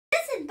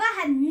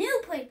Baha had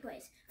new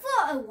place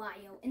for a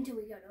while until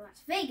we go to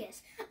Las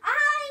Vegas.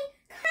 I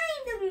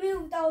kind of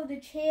moved all the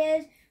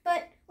chairs,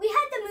 but we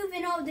had to move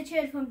in all the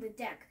chairs from the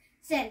deck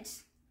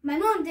since my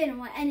mom didn't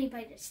want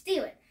anybody to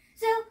steal it.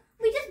 So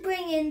we just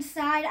bring it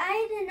inside.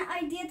 I had an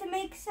idea to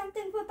make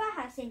something for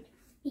Baha since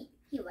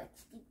he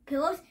likes the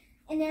pillows.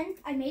 And then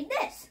I made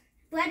this.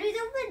 Bradley's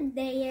over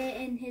there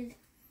in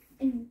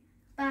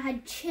Baha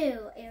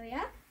chill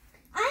area.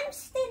 I'm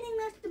standing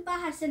next to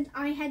Baha since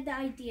I had the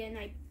idea and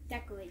I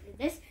decorated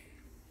this.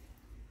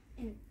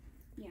 And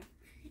yeah.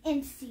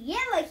 And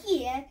Sierra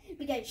here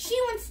because she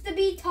wants to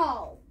be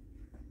tall.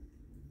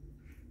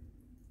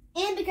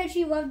 And because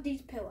she loves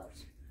these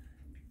pillows.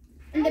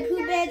 And the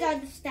Pooh Bears are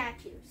the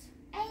statues.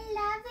 I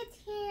love it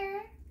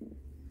here.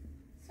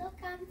 So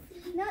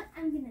comfy. No,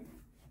 I'm gonna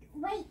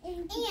wait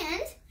And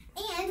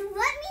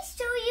let me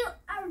show you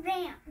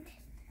around.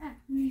 Let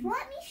me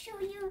show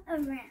you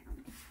around.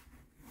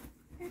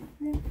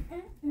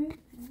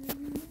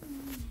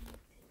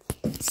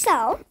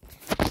 So,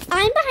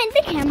 I'm behind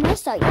the camera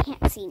so you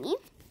can't see me.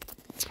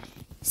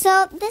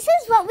 So, this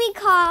is what we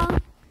call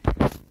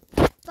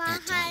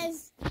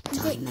Baha's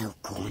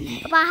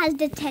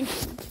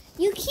detention.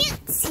 You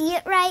can't see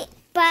it right,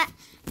 but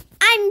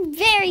I'm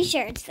very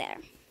sure it's there.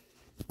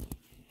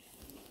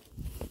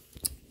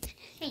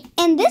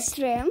 And this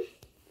room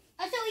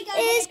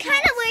is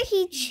kind of where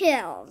he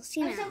chills,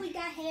 you know. Also, we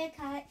got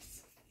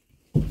haircuts.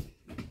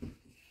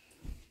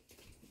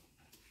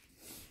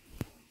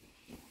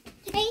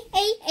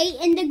 Hey,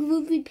 and the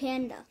Groovy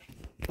Panda.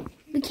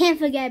 We can't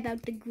forget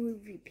about the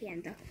Groovy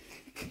Panda.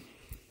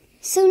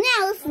 So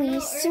now if we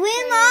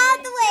swim all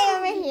the way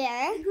over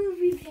here, The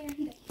Groovy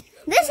Panda.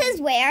 this is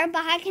where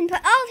Baha can put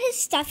all of his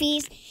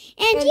stuffies,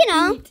 and you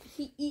know,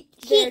 He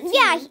eats.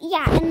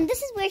 yeah, and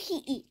this is where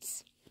he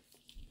eats.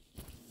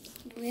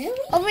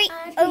 Really?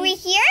 Over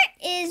here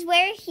is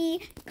where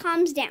he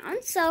calms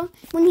down. So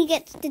when he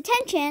gets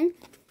detention,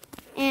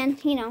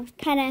 and you know,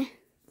 kind of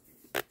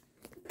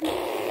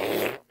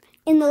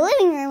in the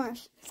living room or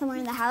somewhere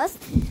in the house,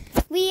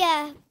 we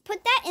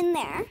put that in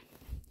there,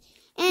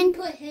 and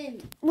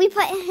we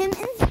put him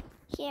in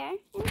here,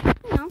 and,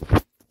 you know.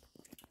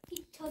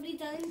 He totally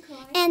doesn't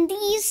cry. And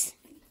these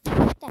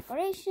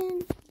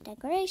decoration,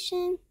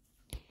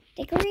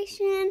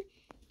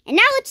 and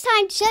now it's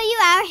time to show you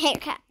our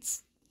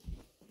haircuts.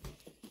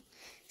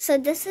 So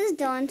this is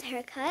Dawn's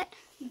haircut.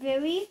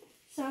 Very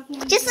soft.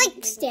 Just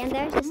like stand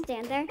there,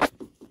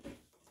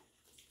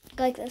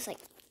 Go like this, like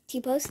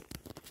T-pose.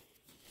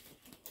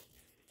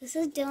 This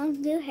is Dylan's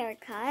new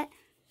haircut.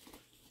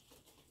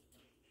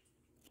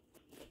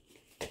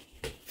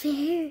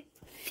 Very,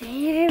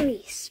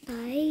 very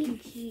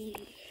spiky.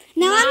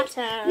 Now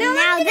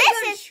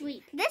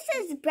this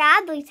is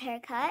Bradley's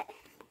haircut.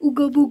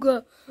 Ooga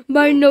booga,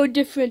 mine no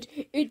different.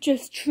 It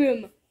just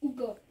trim.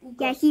 Ooga, ooga.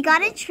 Yeah, he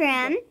got a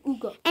trim.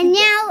 Ooga. And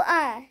now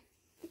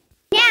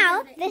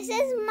this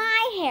is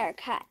my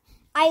haircut.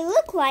 I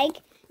look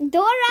like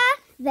Dora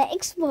the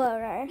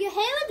Explorer. Your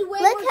hair is way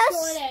Look more how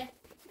shorter.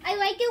 I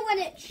like it when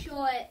it's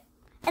short.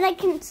 And I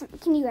can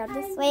you grab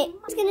this? Wait, I'm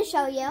just gonna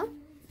show you.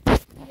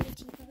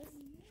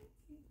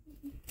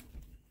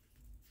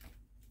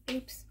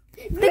 Oops.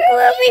 The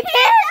Groovy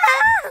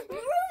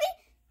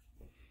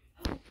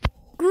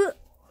Panda!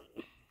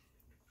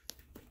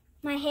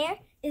 My hair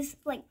is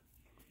like,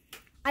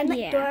 I'm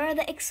like Dora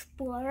the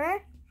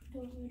Explorer.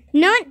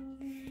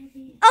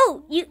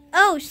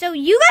 So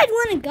you guys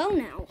want to go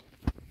now?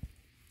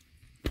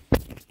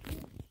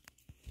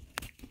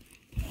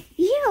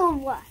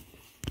 Ew.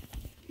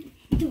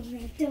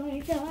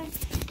 Dora.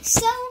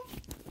 So,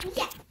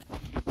 yeah.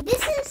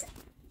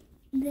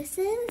 This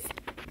is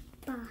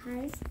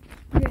Baha's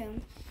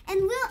room.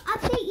 And we'll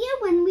update you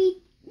when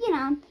we, you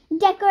know,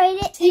 decorate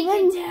it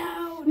even.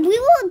 We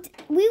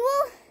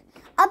will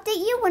update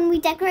you when we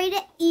decorate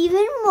it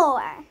even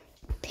more.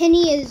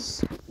 Penny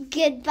is.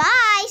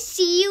 Goodbye.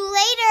 See you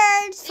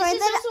later. This is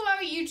also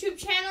our YouTube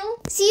channel.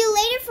 See you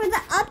later for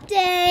the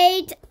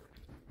update.